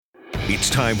It's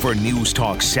time for News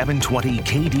Talk 720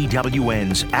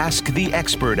 KDWN's Ask the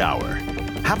Expert Hour.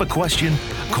 Have a question?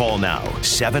 Call now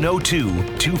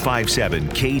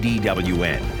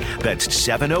 702-257-KDWN. That's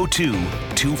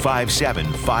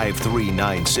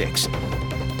 702-257-5396.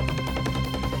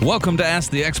 Welcome to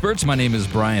Ask the Experts. My name is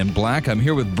Brian Black. I'm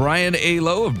here with Brian A.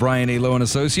 Lowe of Brian A. Lowe &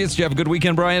 Associates. Did you have a good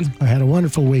weekend, Brian? I had a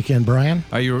wonderful weekend, Brian.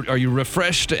 Are you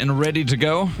refreshed and ready to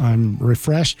go? I'm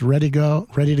refreshed, ready to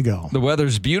go. The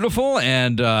weather's beautiful,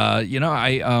 and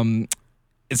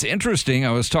it's interesting.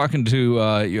 I was talking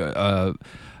to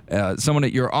someone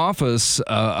at your office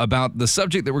about the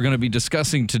subject that we're going to be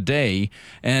discussing today,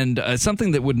 and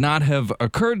something that would not have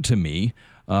occurred to me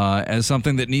as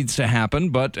something that needs to happen.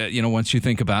 But, once you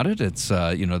think about it, it's,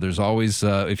 there's always,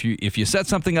 if you set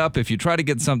something up, if you try to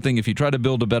get something, if you try to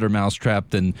build a better mousetrap,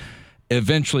 then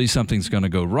eventually something's going to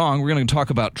go wrong. We're going to talk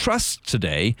about trust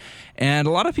today. And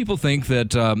a lot of people think that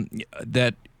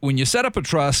that when you set up a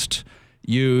trust,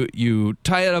 you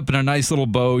tie it up in a nice little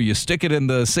bow, you stick it in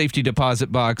the safety deposit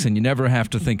box, and you never have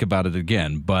to think about it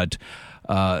again. But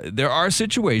there are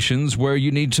situations where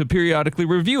you need to periodically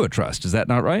review a trust. Is that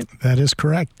not right? That is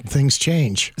correct. Things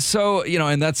change. So,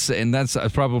 and that's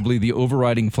probably the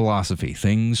overriding philosophy.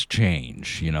 Things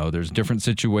change. There's different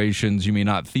situations. You may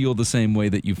not feel the same way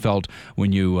that you felt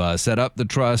when you set up the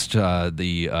trust.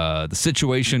 The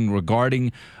situation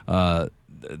regarding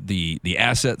the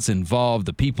assets involved,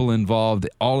 the people involved,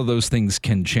 all of those things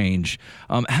can change.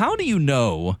 How do you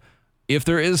know if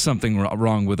there is something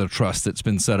wrong with a trust that's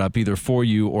been set up either for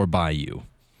you or by you?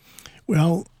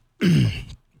 Well,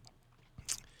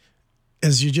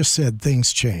 as you just said,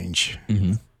 things change.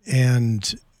 Mm-hmm.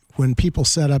 And when people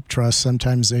set up trusts,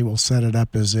 sometimes they will set it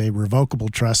up as a revocable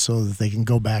trust so that they can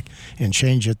go back and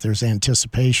change it. There's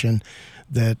anticipation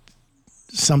that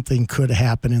something could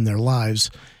happen in their lives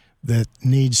that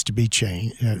needs to be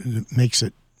changed. It makes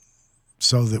it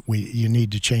so that you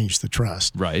need to change the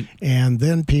trust. Right. And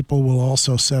then people will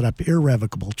also set up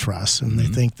irrevocable trusts, and they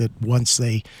think that once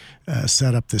they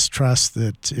set up this trust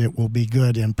that it will be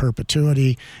good in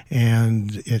perpetuity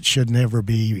and it should never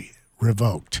be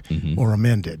revoked or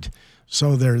amended.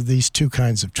 So there are these two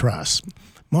kinds of trusts.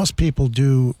 Most people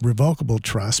do revocable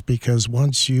trusts because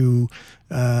once you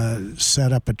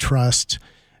set up a trust,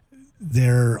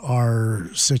 there are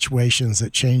situations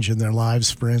that change in their lives.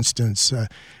 For instance,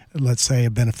 let's say a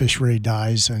beneficiary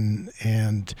dies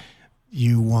and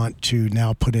you want to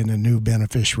now put in a new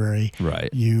beneficiary. Right.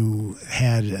 You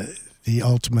had the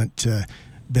ultimate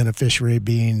beneficiary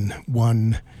being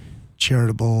one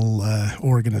charitable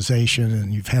organization,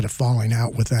 and you've had a falling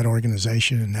out with that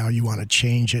organization, and now you want to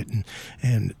change it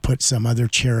and put some other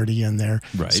charity in there.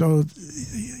 Right. So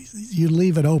you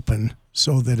leave it open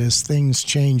so that as things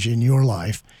change in your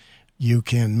life, you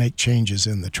can make changes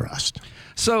in the trust.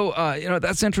 So,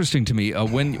 that's interesting to me.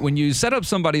 When you set up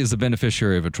somebody as the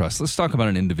beneficiary of a trust, let's talk about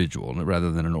an individual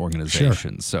rather than an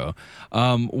organization. Sure. So,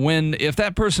 if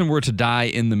that person were to die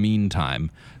in the meantime,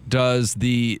 does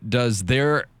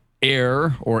their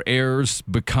heir or heirs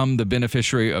become the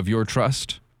beneficiary of your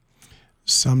trust?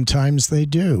 Sometimes they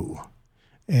do.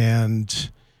 And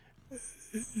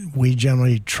we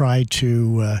generally try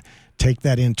to take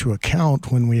that into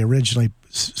account when we originally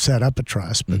set up a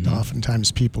trust, but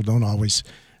oftentimes people don't always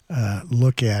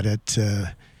look at it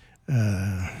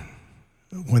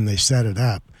when they set it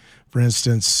up. For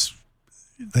instance,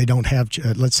 they don't have,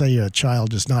 let's say a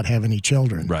child does not have any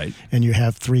children, right? And you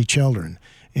have 3 children.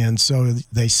 And so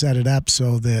they set it up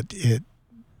so that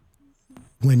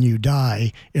when you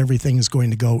die, everything is going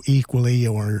to go equally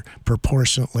or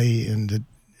proportionately into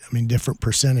different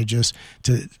percentages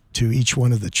to each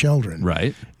one of the children.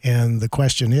 Right. And the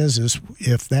question is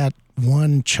if that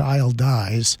one child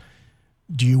dies,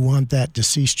 do you want that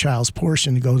deceased child's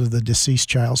portion to go to the deceased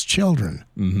child's children?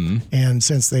 Mm-hmm. And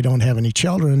since they don't have any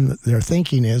children, their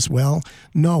thinking is, well,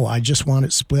 no, I just want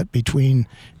it split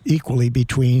equally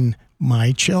between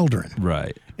my children.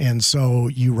 Right. And so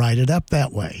you write it up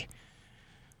that way.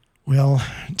 Well,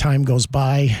 time goes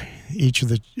by. Each of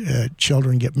the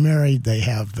children get married. They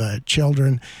have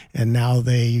children, and now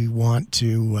they want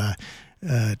to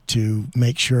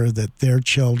make sure that their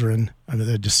children,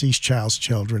 the deceased child's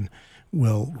children,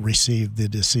 will receive the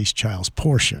deceased child's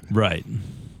portion. Right.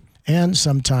 And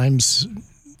sometimes,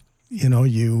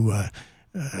 a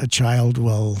child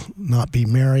will not be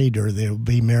married, or they'll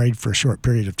be married for a short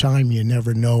period of time. You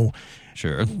never know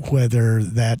whether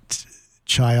that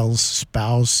child's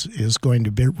spouse is going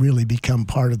to really become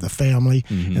part of the family,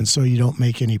 and so you don't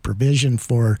make any provision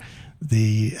for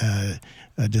the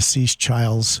deceased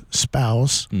child's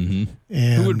spouse. And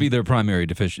who would be their primary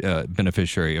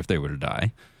beneficiary if they were to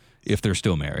die, if they're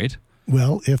still married?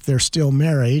 Well, if they're still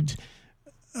married,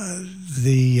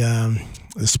 the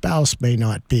spouse may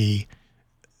not be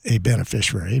a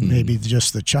beneficiary. Maybe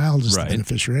just the child is the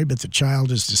beneficiary, but the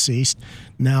child is deceased.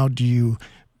 Now, do you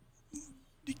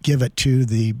give it to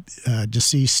the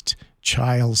deceased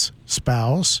child's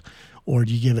spouse, or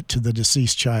do you give it to the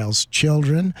deceased child's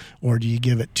children, or do you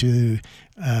give it to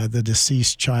the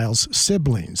deceased child's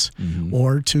siblings,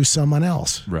 or to someone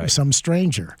else, some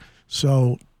stranger?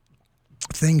 So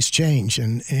things change,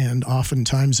 and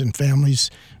oftentimes in families,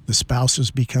 the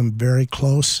spouses become very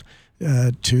close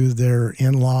to their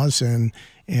in-laws,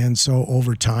 and so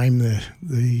over time,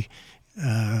 the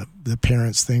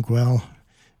parents think, well,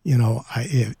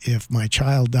 if my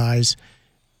child dies,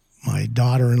 my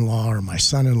daughter-in-law or my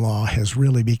son-in-law has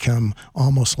really become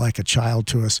almost like a child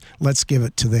to us. Let's give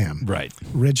it to them. Right.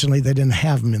 Originally, they didn't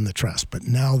have them in the trust, but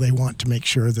now they want to make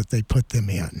sure that they put them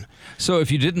in. So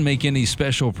if you didn't make any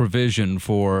special provision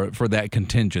for that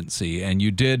contingency, and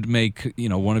you did make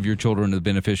one of your children the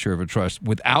beneficiary of a trust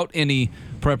without any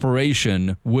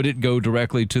preparation, would it go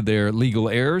directly to their legal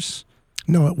heirs?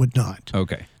 No, it would not.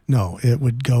 Okay. No, it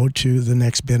would go to the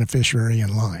next beneficiary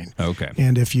in line. Okay.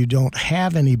 And if you don't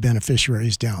have any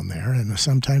beneficiaries down there, and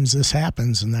sometimes this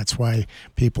happens, and that's why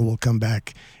people will come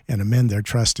back and amend their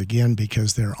trust again,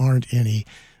 because there aren't any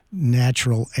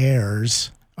natural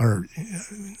heirs, or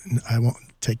I won't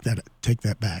take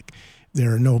that back.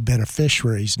 There are no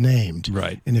beneficiaries named.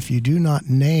 Right. And if you do not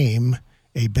name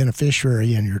a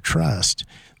beneficiary in your trust,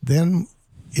 then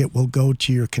it will go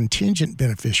to your contingent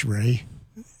beneficiary.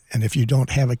 And if you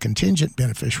don't have a contingent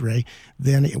beneficiary,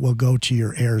 then it will go to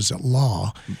your heirs at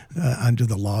law under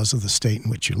the laws of the state in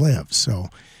which you live. So,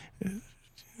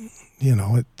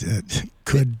 it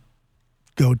could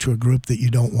go to a group that you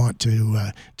don't want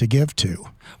to give to.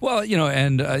 Well,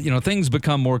 things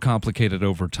become more complicated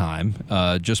over time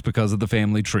just because of the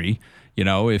family tree.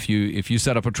 If you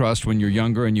set up a trust when you're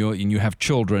younger and you have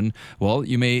children, well,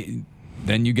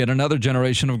 then you get another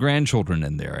generation of grandchildren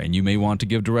in there, and you may want to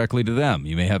give directly to them.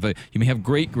 You may have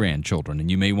great grandchildren, and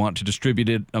you may want to distribute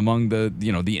it among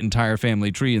the entire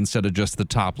family tree instead of just the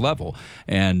top level.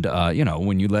 And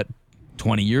when you let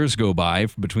 20 years go by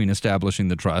between establishing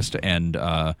the trust and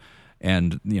the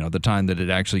time that it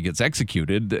actually gets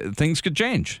executed, things could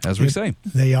change, as we say.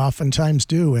 They oftentimes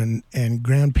do, and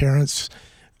grandparents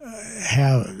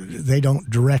they don't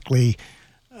directly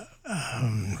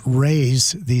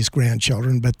raise these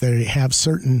grandchildren, but they have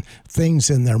certain things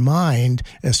in their mind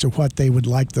as to what they would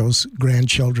like those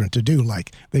grandchildren to do.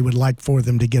 Like they would like for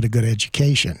them to get a good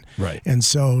education. Right. And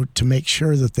so to make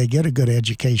sure that they get a good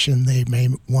education, they may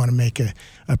want to make a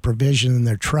provision in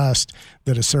their trust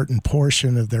that a certain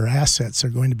portion of their assets are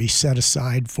going to be set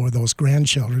aside for those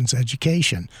grandchildren's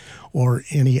education or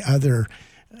any other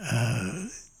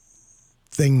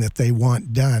thing that they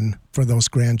want done for those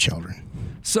grandchildren.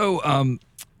 So,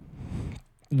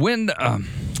 when are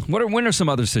some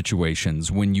other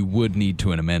situations when you would need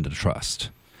to amend a trust?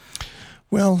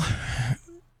 Well,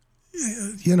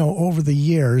 over the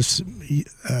years,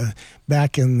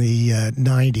 back in the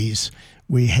 90s,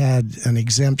 we had an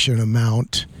exemption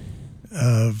amount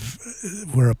of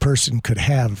where a person could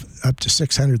have up to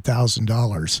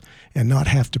 $600,000 and not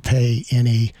have to pay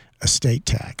any estate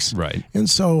tax. Right. And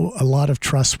so a lot of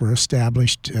trusts were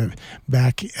established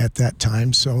back at that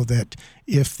time so that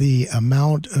if the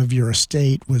amount of your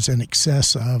estate was in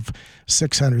excess of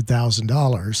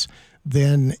 $600,000,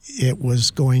 then it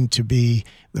was going to be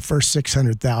the first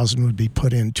 $600,000 would be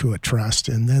put into a trust,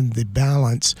 and then the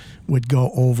balance would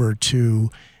go over to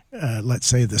let's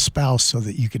say the spouse, so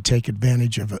that you could take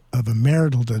advantage of a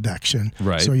marital deduction.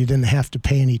 Right. So you didn't have to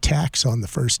pay any tax on the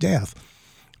first death.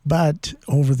 But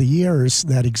over the years,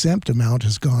 that exempt amount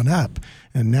has gone up,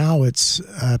 and now it's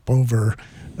up over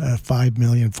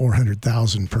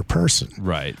 $5,400,000 per person.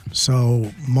 Right.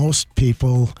 So most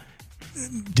people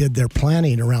did their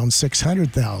planning around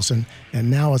 $600,000,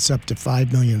 and now it's up to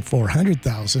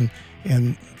 $5,400,000,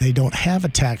 and they don't have a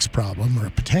tax problem or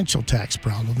a potential tax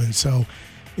problem. And so,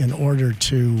 in order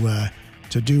to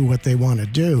do what they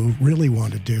really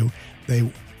want to do,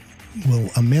 they will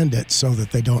amend it so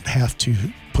that they don't have to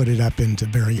put it up into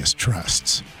various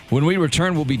trusts. When we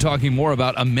return, we'll be talking more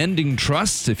about amending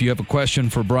trusts. If you have a question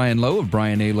for Brian Lowe of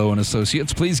Brian A. Lowe &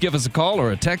 Associates, please give us a call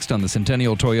or a text on the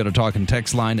Centennial Toyota Talk and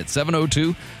Text line at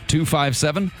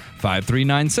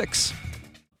 702-257-5396.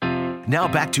 Now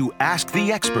back to Ask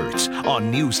the Experts on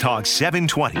News Talk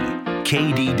 720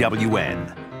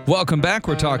 KDWN. Welcome back.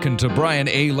 We're talking to Brian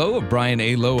A. Lowe of Brian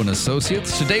A. Lowe &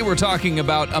 Associates. Today we're talking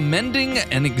about amending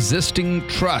an existing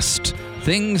trust.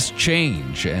 Things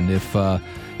change, and if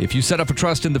if you set up a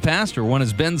trust in the past or one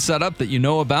has been set up that you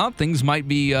know about, things might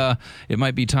be it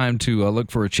might be time to look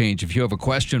for a change. If you have a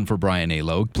question for Brian A.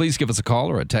 Lowe, please give us a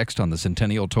call or a text on the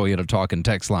Centennial Toyota Talk and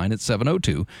Text line at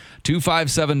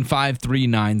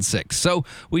 702-257-5396. So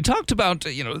we talked about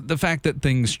the fact that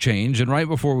things change, and right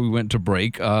before we went to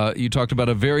break, you talked about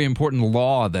a very important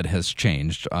law that has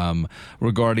changed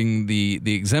regarding the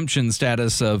exemption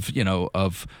status of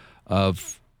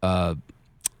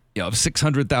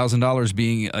 $600,000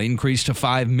 being increased to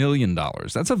 $5 million.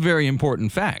 That's a very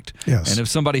important fact. Yes. And if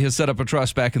somebody has set up a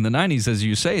trust back in the 90s, as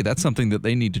you say, that's something that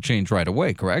they need to change right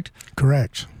away, correct?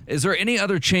 Correct. Is there any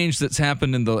other change that's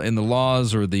happened in the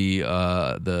laws or the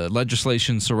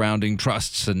legislation surrounding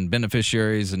trusts and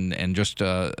beneficiaries and just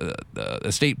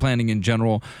estate planning in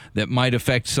general that might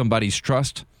affect somebody's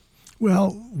trust? Well,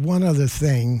 one other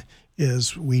thing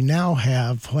is we now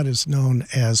have what is known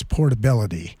as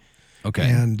portability. Okay.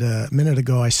 And a minute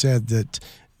ago I said that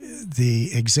the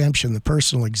exemption, the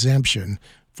personal exemption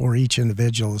for each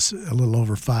individual is a little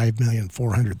over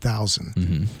 $5,400,000.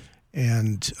 Mm-hmm.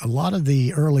 And a lot of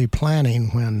the early planning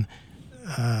when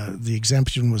the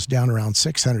exemption was down around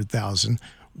 $600,000,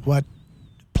 what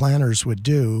planners would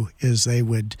do is they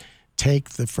would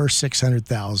take the first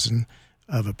 $600,000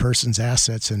 of a person's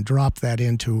assets and drop that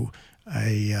into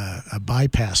a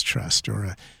bypass trust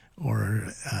or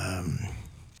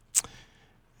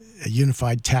a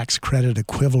unified tax credit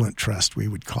equivalent trust, we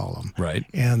would call them. Right.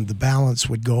 And the balance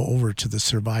would go over to the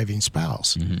surviving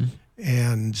spouse. Mm-hmm.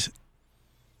 And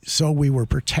so we were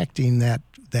protecting that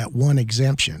one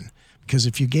exemption, because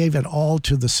if you gave it all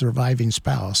to the surviving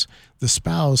spouse, the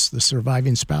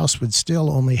surviving spouse would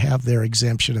still only have their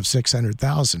exemption of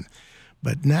 $600,000.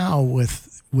 But now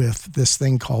with this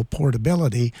thing called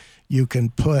portability, you can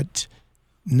put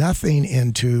nothing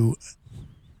into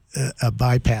a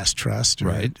bypass trust or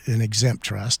right. an exempt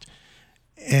trust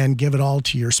and give it all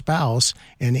to your spouse,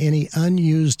 and any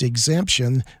unused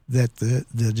exemption that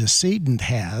the decedent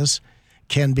has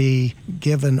can be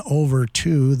given over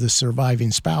to the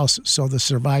surviving spouse. So the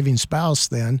surviving spouse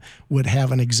then would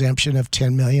have an exemption of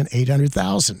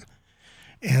 $10,800,000.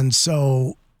 And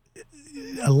so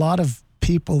a lot of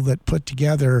people that put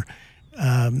together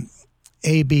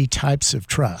AB types of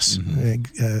trusts,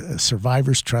 mm-hmm.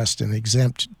 Survivor's trust and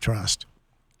exempt trust,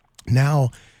 now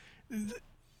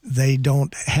they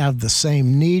don't have the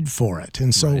same need for it.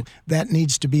 And so right. that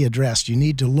needs to be addressed. You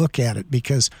need to look at it,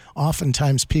 because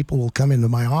oftentimes people will come into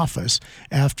my office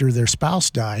after their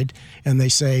spouse died and they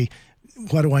say,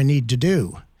 what do I need to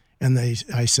do? And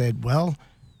I said, well,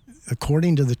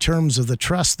 according to the terms of the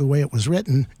trust, the way it was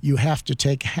written, you have to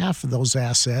take half of those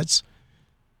assets,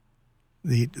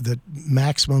 the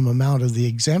maximum amount of the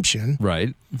exemption,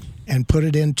 right, and put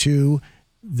it into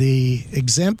the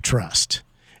exempt trust.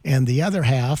 And the other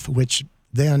half, which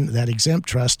then that exempt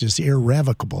trust is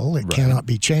irrevocable, it right. cannot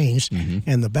be changed, mm-hmm.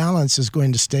 and the balance is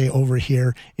going to stay over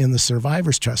here in the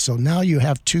survivor's trust. So now you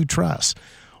have two trusts.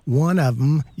 One of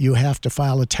them you have to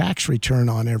file a tax return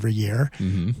on every year.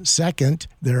 Mm-hmm. Second,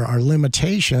 there are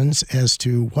limitations as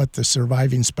to what the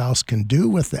surviving spouse can do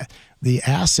with that, the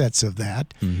assets of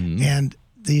that. Mm-hmm. And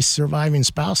these surviving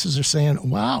spouses are saying,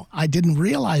 wow, I didn't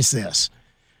realize this.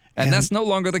 And that's no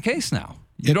longer the case now.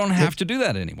 You don't have to do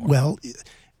that anymore. Well,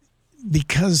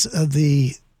 because of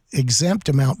the exempt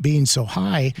amount being so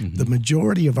high, mm-hmm. the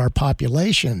majority of our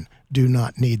population do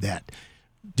not need that.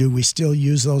 Do we still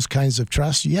use those kinds of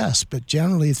trusts? Yes, but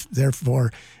generally they're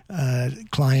for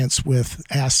clients with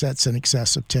assets in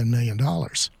excess of $10 million.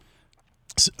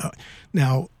 So,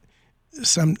 now,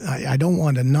 I don't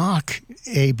want to knock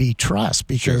AB Trust,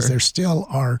 because there still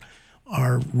are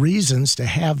reasons to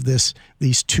have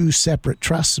these two separate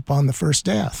trusts upon the first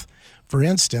death. For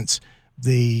instance,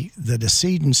 the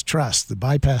decedent's trust, the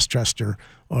bypass trust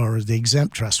or the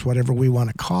exempt trust, whatever we want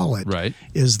to call it, right.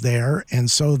 is there. And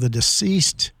so the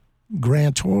deceased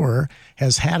grantor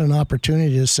has had an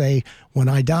opportunity to say, when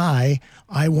I die,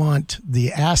 I want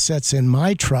the assets in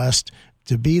my trust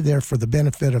to be there for the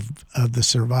benefit of the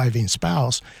surviving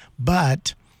spouse.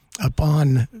 But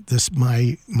upon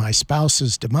my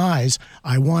spouse's demise,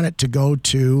 I want it to go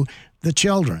to the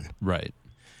children. Right.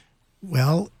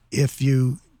 Well, if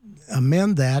you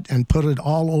amend that and put it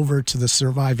all over to the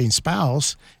surviving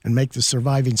spouse and make the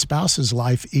surviving spouse's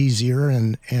life easier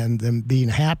and them being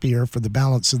happier for the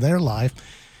balance of their life,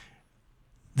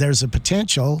 there's a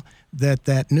potential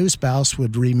that new spouse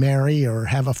would remarry or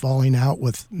have a falling out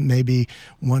with maybe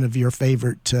one of your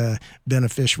favorite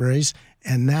beneficiaries,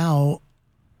 and now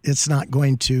it's not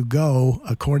going to go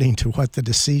according to what the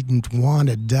decedent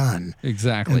wanted done.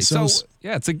 Exactly. So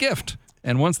yeah, it's a gift.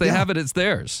 And once they have it, it's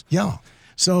theirs. Yeah.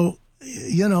 So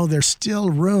there's still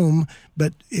room,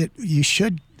 but you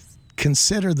should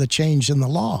consider the change in the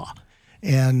law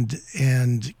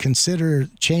and consider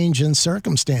change in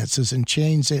circumstances and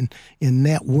change in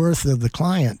net worth of the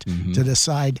client to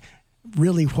decide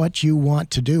really what you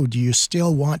want to do. Do you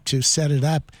still want to set it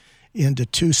up into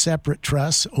two separate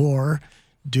trusts, or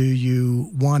do you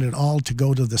want it all to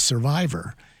go to the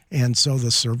survivor? And so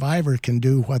the survivor can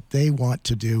do what they want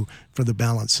to do for the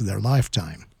balance of their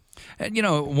lifetime. And,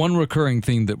 one recurring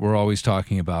theme that we're always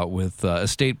talking about with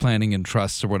estate planning and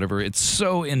trusts or whatever, it's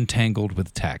so entangled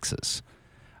with taxes.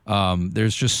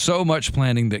 There's just so much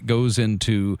planning that goes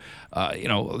into,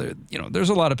 there's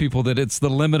a lot of people that it's the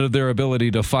limit of their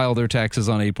ability to file their taxes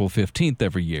on April 15th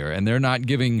every year, and they're not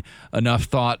giving enough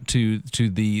thought to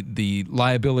the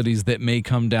liabilities that may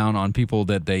come down on people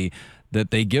that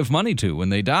they give money to when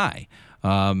they die.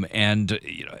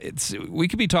 We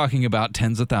could be talking about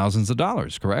tens of thousands of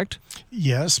dollars, correct?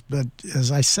 Yes, but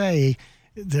as I say,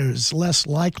 there's less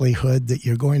likelihood that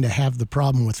you're going to have the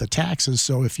problem with the taxes.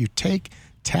 So if you take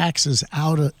taxes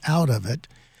out of it,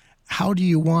 how do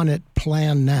you want it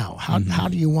planned now? How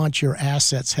do you want your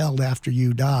assets held after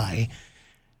you die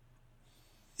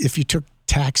if you took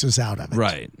taxes out of it?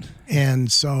 Right.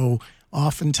 And so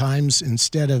oftentimes,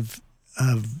 instead of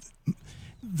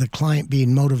the client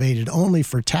being motivated only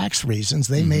for tax reasons,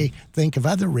 they may think of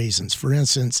other reasons. For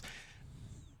instance,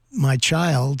 my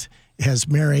child has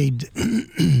married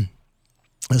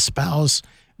a spouse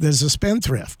that's a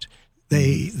spendthrift.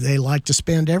 They like to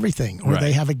spend everything, or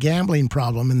they have a gambling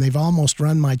problem, and they've almost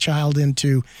run my child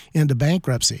into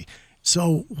bankruptcy.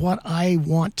 So what I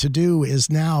want to do is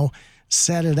now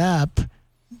set it up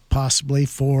possibly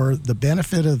for the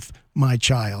benefit of my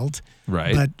child,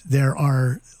 right? But there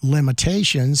are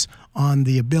limitations on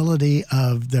the ability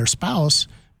of their spouse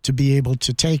to be able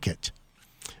to take it.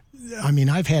 I mean,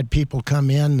 I've had people come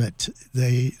in that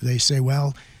they say,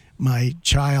 well, my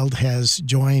child has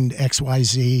joined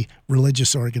XYZ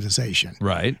religious organization.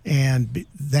 Right. And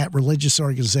that religious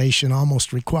organization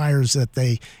almost requires that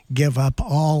they give up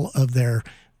all of their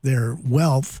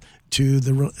wealth to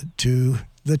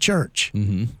the church.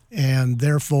 And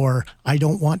therefore, I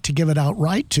don't want to give it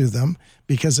outright to them,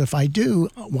 because if I do,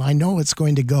 well, I know it's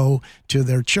going to go to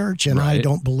their church, and I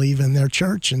don't believe in their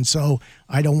church, and so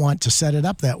I don't want to set it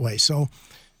up that way. So,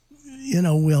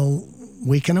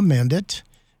 we can amend it,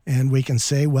 and we can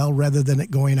say, well, rather than it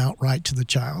going outright to the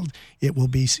child, it will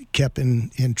be kept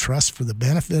in trust for the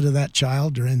benefit of that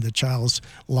child during the child's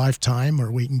lifetime,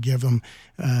 or we can give them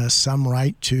some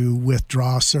right to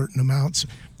withdraw certain amounts.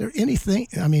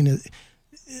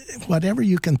 Whatever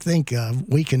you can think of,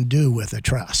 we can do with a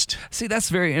trust. See, that's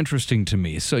very interesting to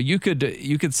me. So you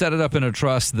could set it up in a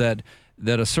trust that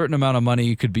a certain amount of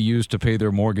money could be used to pay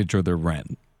their mortgage or their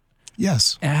rent.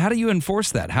 Yes. And how do you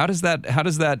enforce that? How do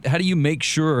you make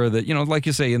sure that, like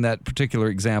you say in that particular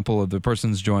example of the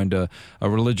person's joined a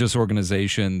religious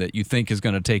organization that you think is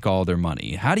going to take all their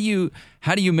money? How do you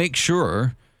make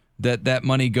sure that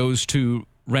money goes to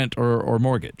rent or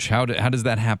mortgage? How does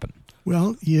that happen?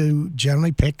 Well, you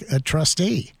generally pick a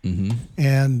trustee,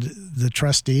 and the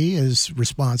trustee is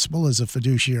responsible as a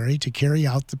fiduciary to carry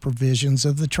out the provisions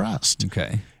of the trust.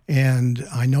 Okay. And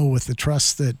I know with the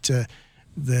trust that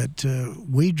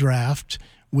we draft,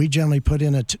 we generally put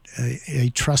in a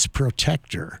trust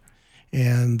protector.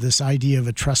 And this idea of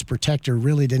a trust protector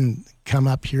really didn't come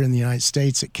up here in the United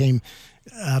States. It came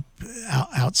up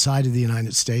outside of the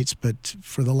United States. But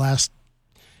for the last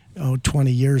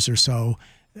 20 years or so,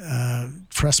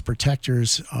 trust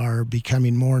protectors are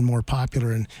becoming more and more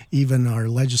popular, and even our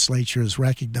legislature has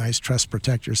recognized trust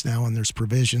protectors now, and there's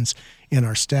provisions in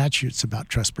our statutes about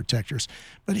trust protectors.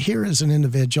 But here is an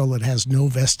individual that has no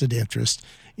vested interest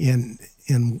in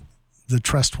the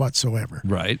trust whatsoever.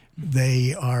 Right.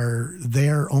 They are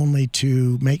there only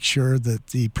to make sure that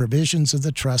the provisions of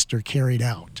the trust are carried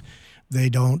out. They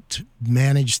don't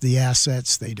manage the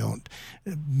assets. They don't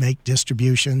make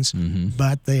distributions,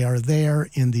 but they are there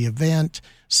in the event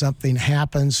something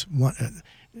happens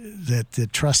that the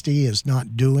trustee is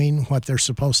not doing what they're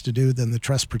supposed to do. Then the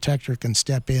trust protector can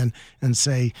step in and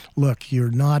say, look, you're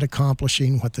not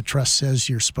accomplishing what the trust says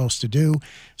you're supposed to do.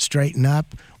 Straighten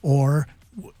up, or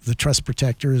the trust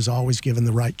protector is always given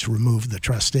the right to remove the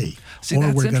trustee. See,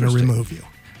 or we're going to remove you.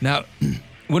 Now,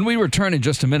 when we return in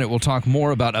just a minute, we'll talk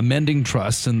more about amending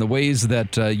trusts and the ways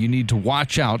that you need to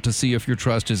watch out to see if your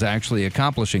trust is actually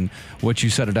accomplishing what you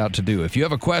set it out to do. If you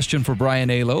have a question for Brian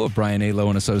Alo of Brian Alo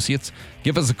and Associates,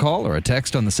 give us a call or a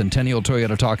text on the Centennial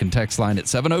Toyota Talk and Text line at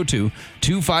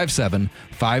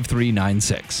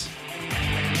 702-257-5396.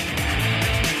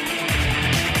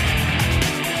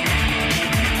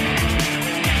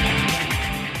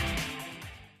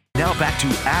 Now back to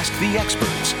Ask the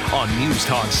Experts on News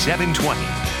Talk 720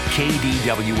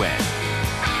 KDWN.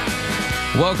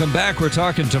 Welcome back. We're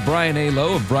talking to Brian A.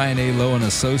 Lowe of Brian A. Lowe and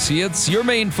Associates. Your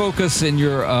main focus in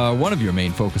your one of your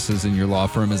main focuses in your law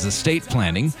firm is estate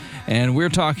planning, and we're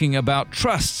talking about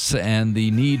trusts and the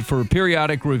need for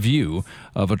periodic review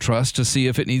of a trust to see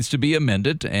if it needs to be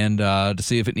amended and to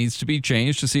see if it needs to be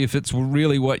changed, to see if it's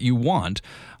really what you want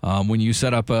when you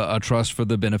set up a trust for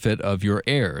the benefit of your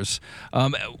heirs.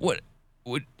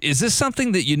 Is this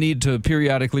something that you need to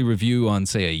periodically review on,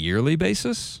 say, a yearly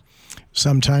basis?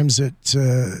 Sometimes it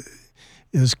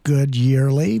is good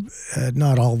yearly,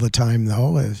 not all the time,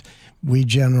 though. We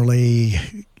generally,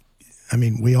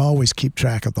 we always keep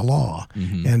track of the law.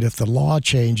 Mm-hmm. And if the law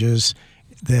changes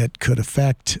that could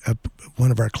affect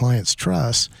one of our clients'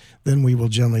 trusts, then we will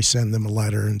generally send them a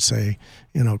letter and say,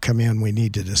 come in, we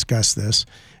need to discuss this.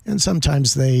 And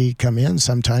sometimes they come in,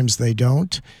 sometimes they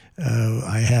don't.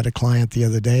 I had a client the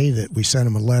other day that we sent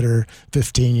him a letter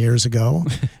 15 years ago,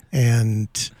 and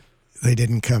they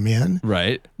didn't come in.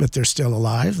 Right. But they're still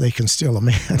alive. They can still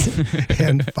amend.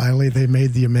 And finally, they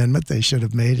made the amendment they should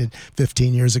have made it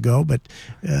 15 years ago. But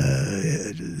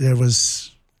there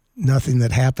was nothing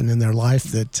that happened in their life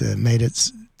that made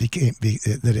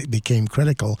it became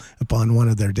critical upon one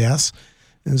of their deaths.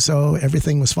 And so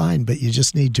everything was fine. But you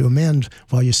just need to amend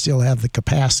while you still have the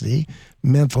capacity,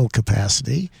 mental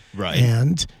capacity. Right.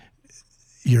 And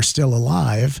you're still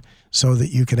alive, so that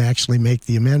you can actually make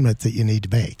the amendment that you need to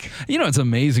make. It's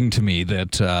amazing to me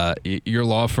that your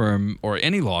law firm or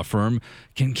any law firm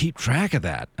can keep track of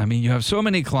that. You have so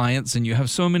many clients and you have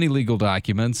so many legal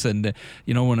documents, and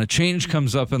when a change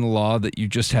comes up in the law, that you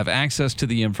just have access to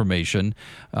the information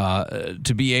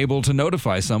to be able to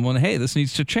notify someone, hey, this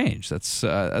needs to change. It's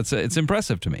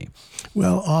impressive to me.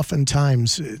 Well,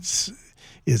 oftentimes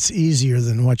it's easier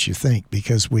than what you think,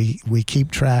 because we keep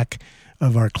track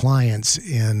of our clients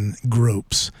in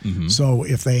groups. Mm-hmm. So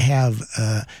if they have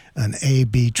an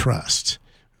A-B trust,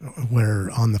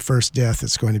 where on the first death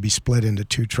it's going to be split into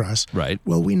two trusts, right?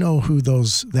 Well, we know who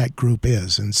that group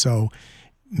is. And so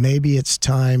maybe it's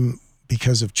time,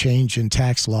 because of change in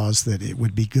tax laws, that it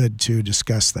would be good to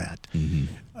discuss that. Mm-hmm.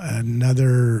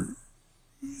 Another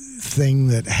thing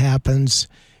that happens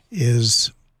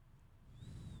is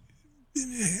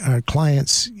our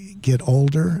clients get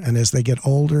older, and as they get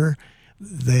older,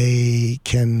 they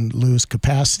can lose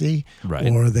capacity,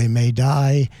 right, or they may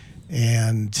die,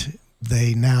 and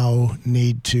they now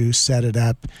need to set it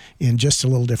up in just a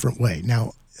little different way.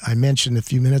 Now, I mentioned a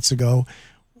few minutes ago,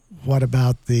 what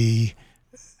about the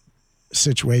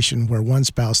situation where one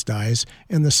spouse dies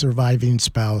and the surviving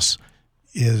spouse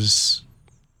is,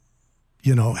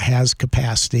 has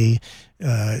capacity,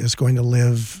 is going to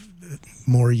live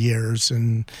more years,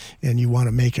 and you want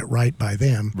to make it right by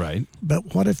them. Right.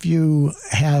 But what if you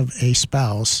have a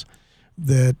spouse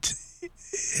that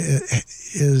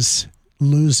is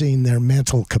losing their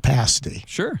mental capacity?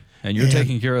 Sure. And you're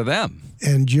taking care of them.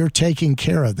 And you're taking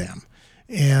care of them.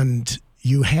 And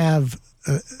you have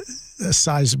a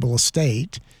sizable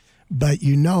estate, but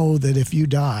you know that if you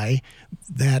die,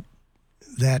 that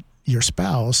your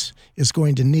spouse is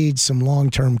going to need some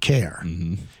long-term care.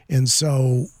 Mm-hmm. And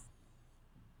so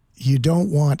you don't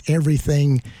want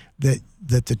everything that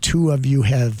the two of you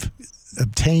have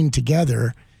obtained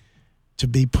together to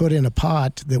be put in a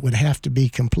pot that would have to be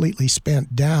completely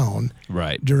spent down,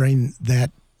 right, during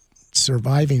that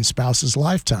surviving spouse's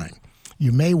lifetime.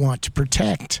 You may want to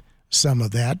protect some of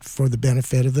that for the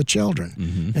benefit of the children.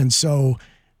 Mm-hmm. And so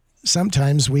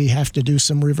sometimes we have to do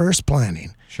some reverse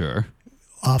planning. Sure.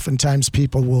 Oftentimes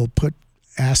people will put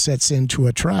assets into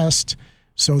a trust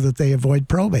so that they avoid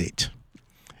probate.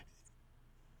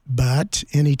 But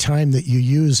any time that you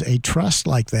use a trust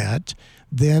like that,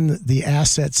 then the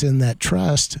assets in that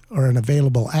trust are an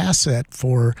available asset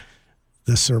for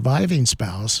the surviving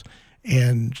spouse,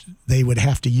 and they would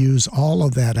have to use all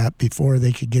of that up before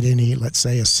they could get any, let's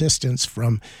say, assistance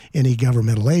from any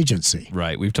governmental agency.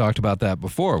 Right. We've talked about that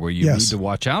before, where you need to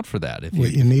watch out for that.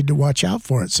 You need to watch out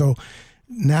for it. So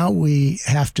now we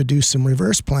have to do some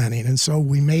reverse planning, and so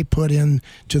we may put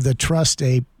into the trust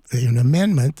an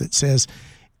amendment that says,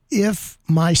 if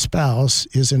my spouse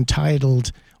is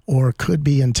entitled or could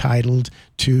be entitled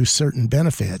to certain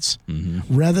benefits, mm-hmm,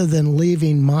 rather than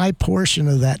leaving my portion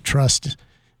of that trust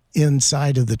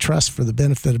inside of the trust for the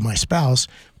benefit of my spouse,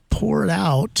 pour it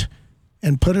out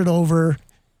and put it over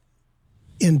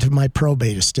into my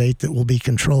probate estate that will be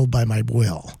controlled by my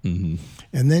will. Mm-hmm.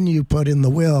 And then you put in the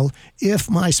will, if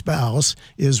my spouse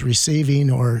is receiving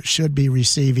or should be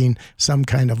receiving some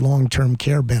kind of long-term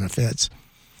care benefits,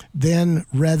 then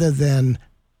rather than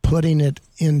putting it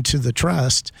into the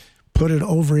trust, put it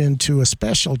over into a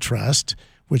special trust,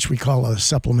 which we call a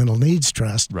supplemental needs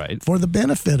trust, Right. for the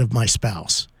benefit of my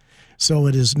spouse. So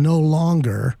it is no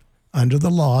longer, under the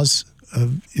laws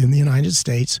in the United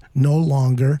States, no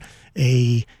longer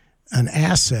an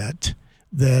asset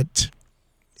that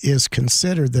is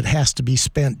considered that has to be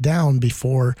spent down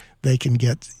before they can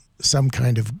get some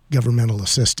kind of governmental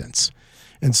assistance.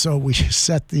 And so we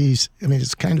set these, I mean,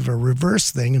 it's kind of a reverse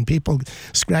thing, and people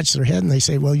scratch their head and they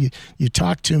say, well, you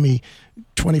talked to me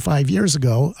 25 years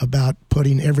ago about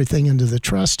putting everything into the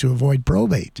trust to avoid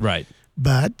probate. Right.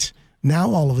 But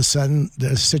now all of a sudden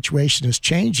the situation is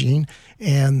changing,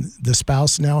 and the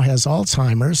spouse now has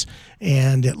Alzheimer's,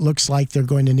 and it looks like they're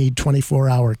going to need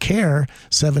 24-hour care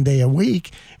 7 days a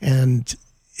week. And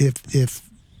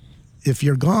if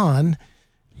you're gone,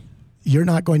 you're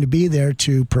not going to be there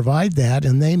to provide that,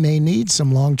 and they may need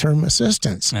some long-term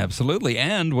assistance. Absolutely.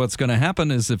 And what's going to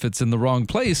happen is if it's in the wrong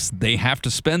place, they have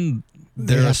to spend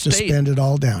their They have estate. to spend it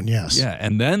all down, yes. Yeah,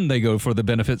 and then they go for the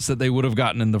benefits that they would have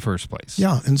gotten in the first place.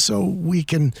 Yeah, and so we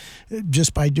can,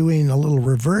 just by doing a little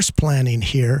reverse planning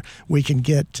here, we can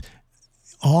get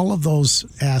all of those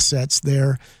assets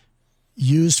there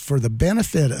used for the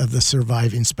benefit of the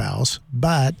surviving spouse,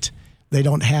 but they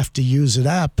don't have to use it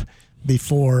up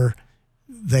before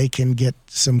they can get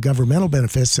some governmental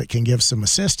benefits that can give some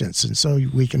assistance. And so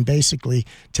we can basically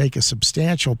take a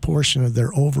substantial portion of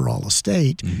their overall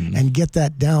estate and get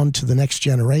that down to the next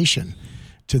generation,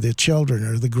 to the children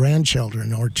or the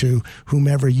grandchildren, or to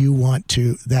whomever you want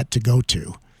that to go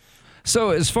to.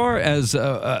 So as far as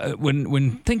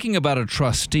when thinking about a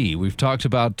trustee, we've talked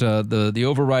about the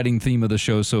overriding theme of the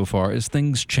show so far is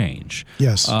things change.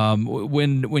 Yes.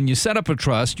 When you set up a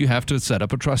trust, you have to set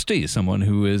up a trustee, someone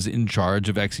who is in charge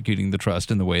of executing the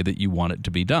trust in the way that you want it to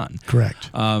be done.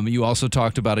 Correct. You also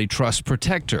talked about a trust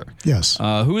protector. Yes.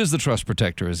 Who is the trust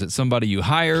protector? Is it somebody you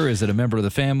hire? Is it a member of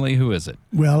the family? Who is it?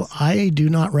 Well, I do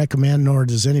not recommend, nor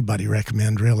does anybody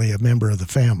recommend, really, a member of the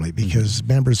family, because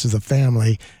members of the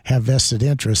family have vested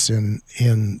interest in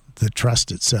the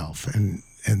trust itself and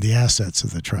the assets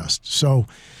of the trust. So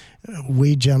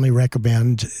we generally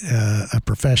recommend a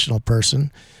professional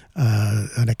person,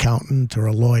 an accountant or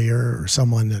a lawyer or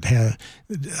someone that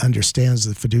understands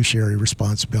the fiduciary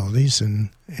responsibilities and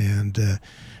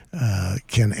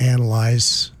can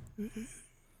analyze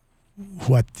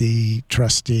what the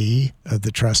trustee of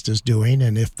the trust is doing,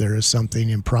 and if there is something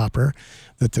improper,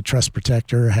 that the trust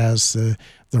protector has the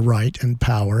right and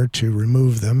power to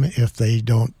remove them if they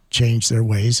don't change their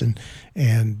ways and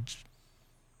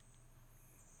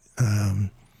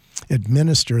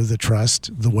administer the trust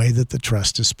the way that the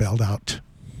trust is spelled out.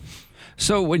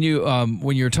 So when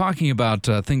you're talking about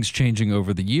things changing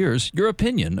over the years, your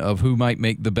opinion of who might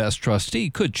make the best trustee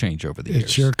could change over the years.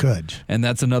 It sure could. And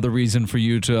that's another reason for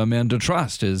you to amend a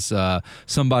trust, is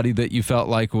somebody that you felt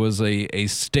like was a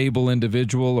stable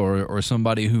individual or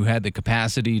somebody who had the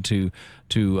capacity to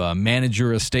manage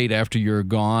your estate after you're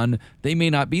gone. They may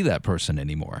not be that person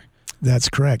anymore. That's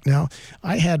correct. Now,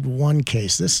 I had one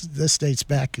case. This dates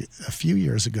back a few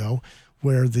years ago,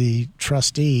 where the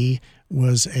trustee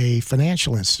was a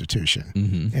financial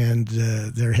institution, and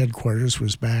their headquarters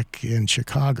was back in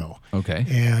Chicago. Okay.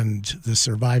 And the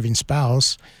surviving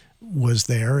spouse was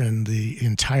there, and the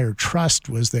entire trust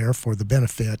was there for the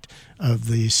benefit of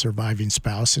the surviving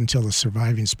spouse until the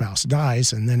surviving spouse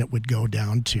dies, and then it would go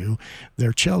down to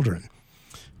their children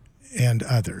and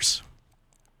others.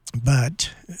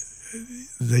 But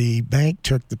the bank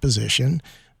took the position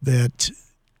that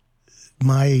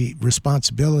my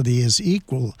responsibility is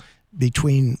equal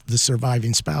between the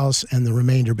surviving spouse and the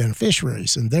remainder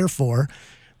beneficiaries, and therefore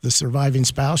the surviving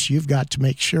spouse, you've got to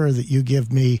make sure that you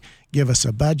give us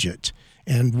a budget,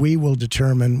 and we will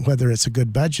determine whether it's a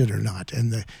good budget or not.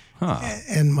 And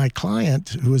and my client,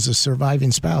 who was a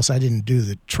surviving spouse, I didn't do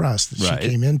the trust. Right. She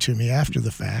came in to me after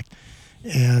the fact,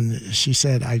 and she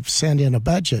said, I've sent in a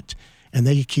budget, and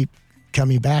they keep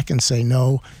coming back and say,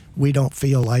 no, we don't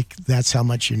feel like that's how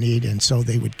much you need. And so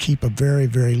they would keep a very,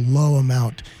 very low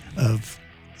amount of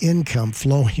income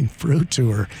flowing through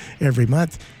to her every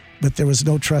month. But there was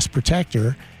no trust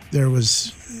protector.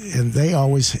 And they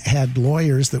always had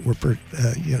lawyers that were,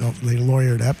 they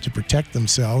lawyered up to protect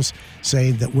themselves,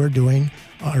 saying that we're doing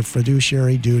our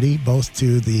fiduciary duty both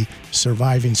to the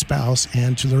surviving spouse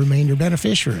and to the remainder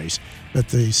beneficiaries. But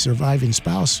the surviving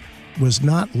spouse was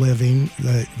not living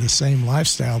the same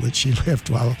lifestyle that she lived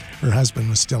while her husband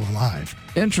was still alive.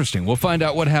 Interesting. We'll find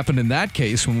out what happened in that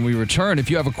case when we return. If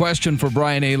you have a question for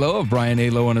Brian A. Lowe of Brian A.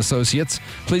 Lowe & Associates,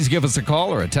 please give us a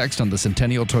call or a text on the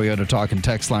Centennial Toyota Talk and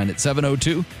Text line at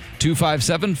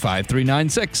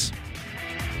 702-257-5396.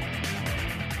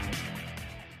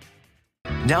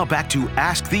 Now back to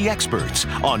Ask the Experts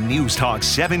on News Talk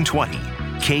 720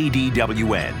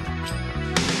 KDWN.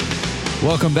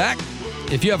 Welcome back.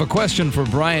 If you have a question for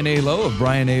Brian A. Lowe of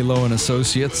Brian A. Lowe &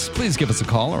 Associates, please give us a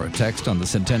call or a text on the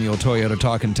Centennial Toyota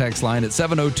Talk and Text line at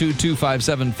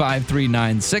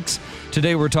 702-257-5396.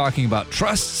 Today we're talking about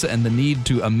trusts and the need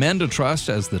to amend a trust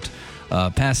as the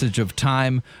passage of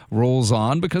time rolls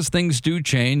on, because things do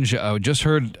change. I just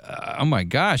heard, oh my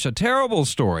gosh, a terrible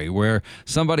story where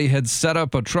somebody had set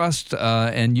up a trust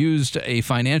and used a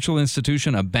financial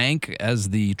institution, a bank,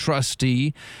 as the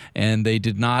trustee, and they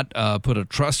did not put a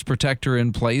trust protector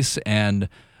in place, and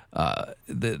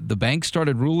the bank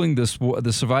started ruling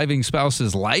the surviving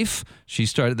spouse's life.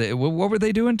 What were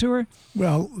they doing to her?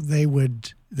 Well, they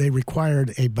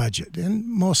required a budget, and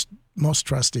most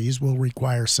trustees will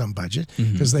require some budget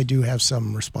because they do have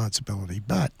some responsibility.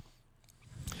 But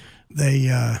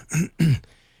they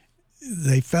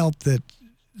they felt that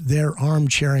their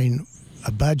armchairing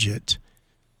a budget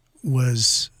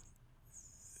was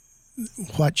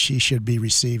what she should be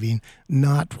receiving,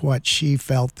 not what she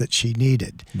felt that she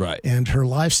needed. Right. And her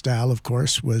lifestyle, of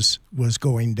course, was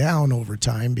going down over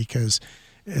time because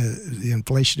the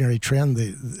inflationary trend,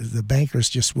 the bankers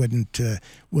just wouldn't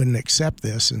accept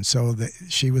this, and so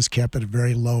she was kept at a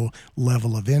very low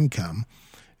level of income,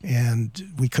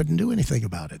 and we couldn't do anything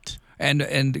about it.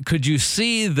 And could you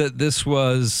see that this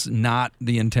was not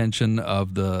the intention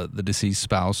of the deceased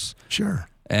spouse? Sure.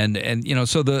 And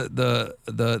so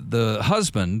the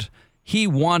husband, he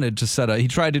wanted to he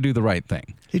tried to do the right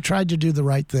thing. He tried to do the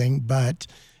right thing, but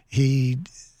he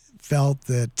felt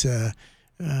that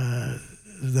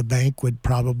the bank would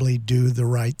probably do the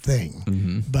right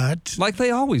thing, but like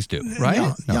they always do,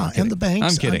 right? Yeah. And the banks.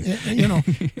 I'm kidding.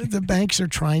 The banks are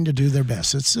trying to do their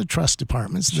best. It's the trust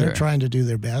departments. Sure. They're trying to do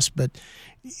their best, but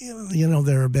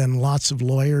there have been lots of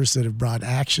lawyers that have brought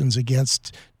actions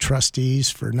against trustees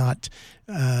for not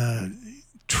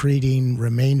treating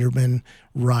remaindermen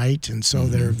right, and so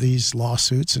there are these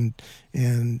lawsuits and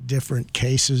different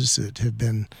cases that have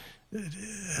been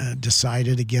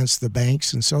decided against the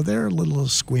banks, and so they're a little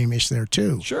squeamish there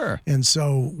too. Sure. And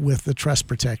so with the trust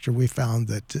protector, we found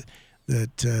that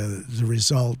the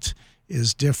result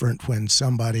is different when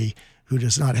somebody who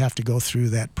does not have to go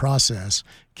through that process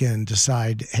can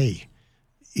decide, hey,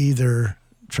 either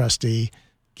trustee,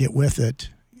 get with it,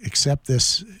 accept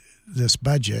this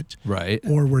budget, right,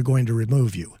 or we're going to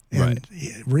remove you. And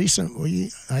right.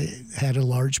 Recently, I had a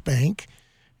large bank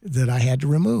that I had to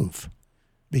remove,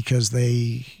 because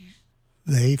they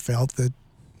felt that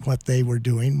what they were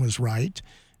doing was right,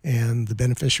 and the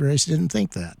beneficiaries didn't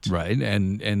think that. Right,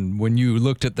 and when you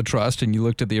looked at the trust and you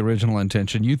looked at the original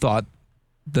intention, you thought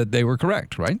that they were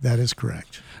correct, right? That is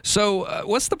correct. So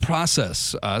what's the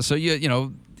process? So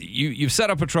you've set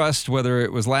up a trust, whether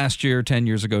it was last year, 10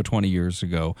 years ago, 20 years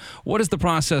ago. What is the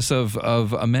process of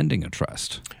amending a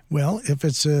trust? Well, if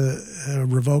it's a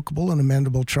revocable and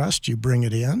amendable trust, you bring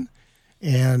it in.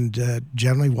 And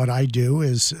generally what I do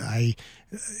is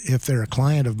if they're a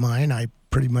client of mine, I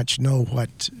pretty much know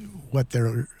what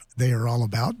they are all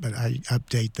about, but I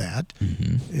update that.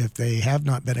 If they have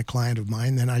not been a client of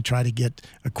mine, then I try to get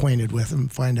acquainted with them,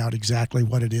 find out exactly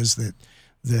what it is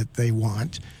that they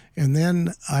want. And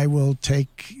then I will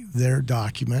take their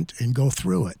document and go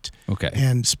through it. Okay.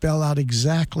 And spell out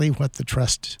exactly what the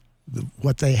trust,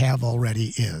 what they have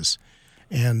already is.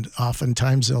 And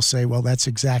oftentimes they'll say, well, that's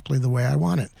exactly the way I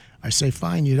want it. I say,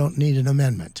 fine, you don't need an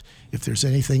amendment. If there's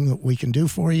anything that we can do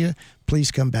for you,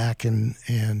 please come back and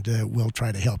we'll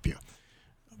try to help you.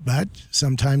 But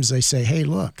sometimes they say, hey,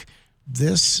 look,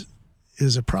 this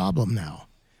is a problem now.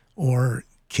 Or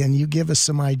can you give us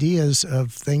some ideas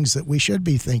of things that we should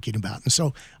be thinking about? And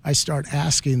so I start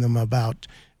asking them about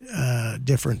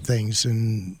different things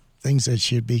and things they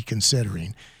should be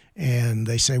considering. And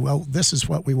they say, well, this is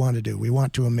what we want to do. We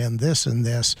want to amend this and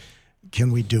this. Can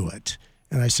we do it?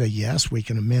 And I say, yes, we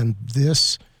can amend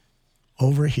this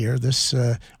over here, this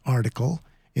article,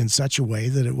 in such a way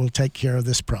that it will take care of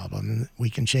this problem. And we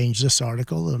can change this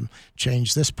article and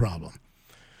change this problem.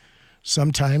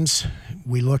 Sometimes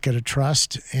we look at a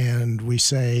trust and we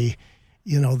say,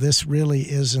 this really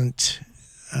isn't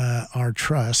our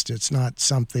trust. It's not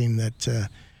something that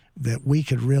we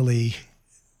could really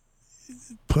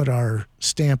put our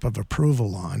stamp of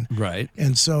approval on. Right.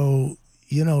 And so,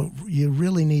 you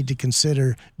really need to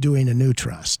consider doing a new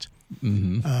trust.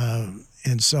 And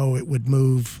so it would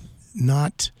move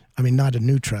not a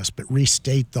new trust, but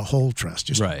restate the whole trust,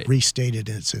 just restate it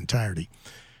in its entirety.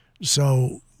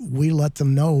 So we let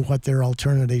them know what their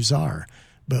alternatives are,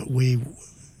 but we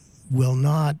will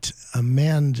not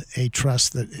amend a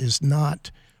trust that is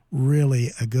not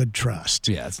really a good trust.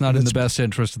 Yeah, it's not in the best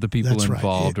interest of the people That's right.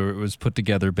 involved, or it was put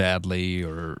together badly,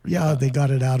 or they got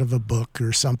it out of a book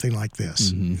or something like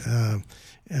this.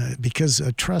 Because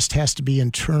a trust has to be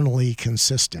internally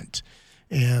consistent.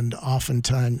 And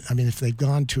oftentimes, I mean, if they've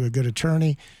gone to a good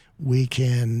attorney, we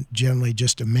can generally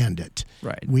just amend it.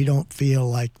 Right. We don't feel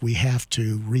like we have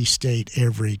to restate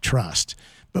every trust,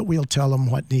 but we'll tell them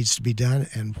what needs to be done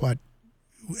and what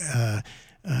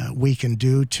we can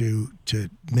do to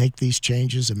make these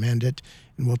changes, amend it,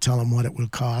 and we'll tell them what it will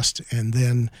cost. And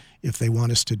then if they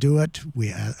want us to do it,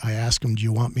 I ask them, do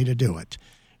you want me to do it?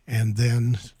 And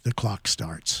then the clock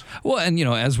starts. Well, and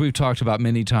as we've talked about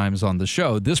many times on the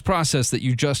show, this process that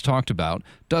you just talked about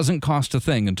doesn't cost a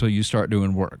thing until you start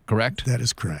doing work, correct? That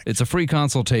is correct. It's a free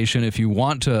consultation. If you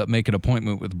want to make an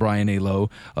appointment with Brian A. Lowe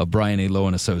of Brian A. Lowe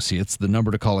and Associates, the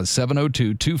number to call is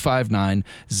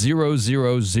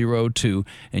 702-259-0002.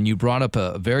 And you brought up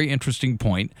a very interesting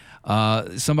point,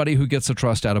 somebody who gets a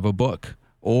trust out of a book.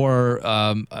 Or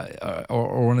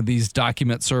one of these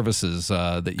document services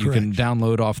that you can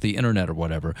download off the internet or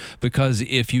whatever. Because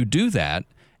if you do that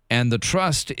and the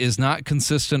trust is not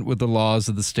consistent with the laws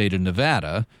of the state of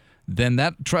Nevada, then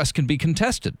that trust can be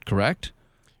contested, correct?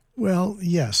 Well,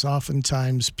 yes.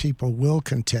 Oftentimes people will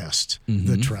contest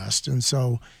the trust. And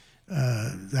so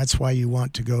that's why you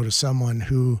want to go to someone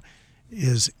who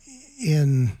is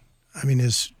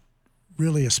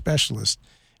really a specialist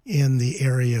in the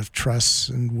area of trusts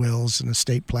and wills and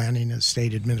estate planning and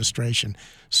estate administration,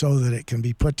 so that it can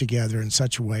be put together in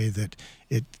such a way that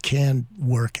it can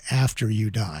work after you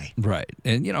die. Right.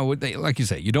 And, like you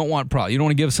say, you don't want problems. You don't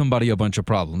want to give somebody a bunch of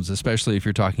problems, especially if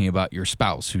you're talking about your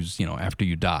spouse who's, after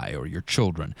you die, or your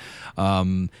children.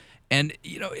 And,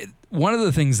 one of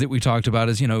the things that we talked about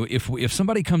is, if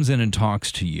somebody comes in and talks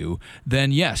to you,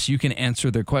 then yes, you can answer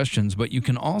their questions, but you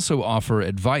can also offer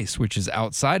advice, which is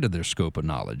outside of their scope of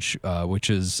knowledge, which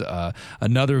is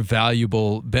another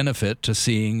valuable benefit to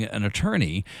seeing an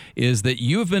attorney, is that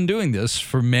you've been doing this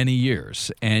for many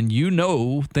years, and you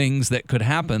know things that could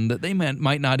happen that they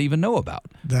might not even know about.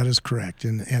 That is correct.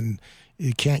 And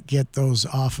you can't get those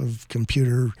off of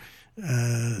computer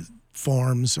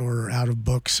forms or out of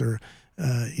books or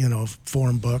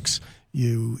form books.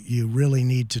 You really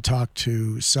need to talk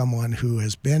to someone who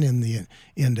has been in the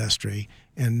industry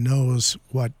and knows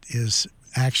what is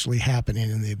actually happening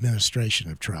in the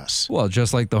administration of trusts. Well,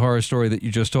 just like the horror story that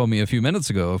you just told me a few minutes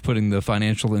ago of putting the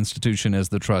financial institution as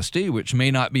the trustee, which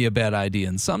may not be a bad idea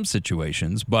in some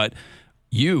situations, but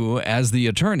you, as the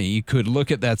attorney, could look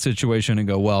at that situation and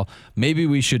go, well, maybe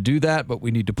we should do that, but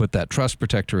we need to put that trust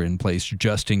protector in place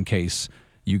just in case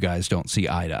you guys don't see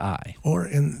eye to eye. Or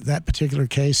in that particular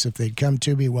case, if they'd come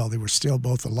to me while they were still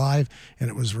both alive and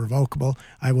it was revocable,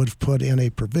 I would have put in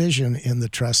a provision in the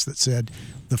trust that said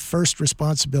the first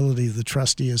responsibility of the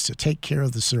trustee is to take care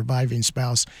of the surviving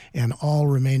spouse, and all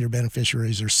remainder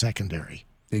beneficiaries are secondary.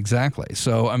 Exactly.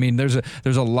 So, there's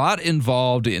a lot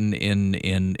involved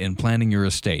in planning your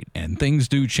estate, and things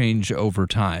do change over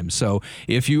time. So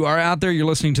if you are out there, you're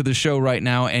listening to the show right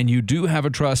now, and you do have a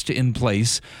trust in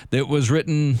place that was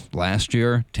written last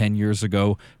year, 10 years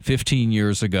ago, 15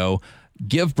 years ago,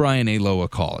 give Brian A. Lowe a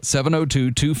call at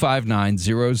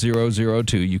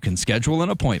 702-259-0002. You can schedule an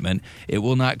appointment. It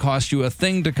will not cost you a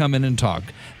thing to come in and talk.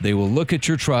 They will look at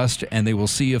your trust, and they will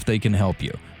see if they can help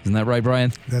you. Isn't that right,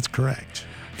 Brian? That's correct.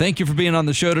 Thank you for being on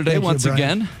the show today. Thank you,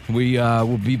 again. We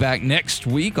will be back next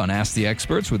week on Ask the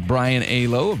Experts with Brian A.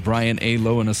 Lowe of Brian A.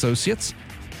 Lowe and Associates.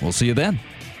 We'll see you then.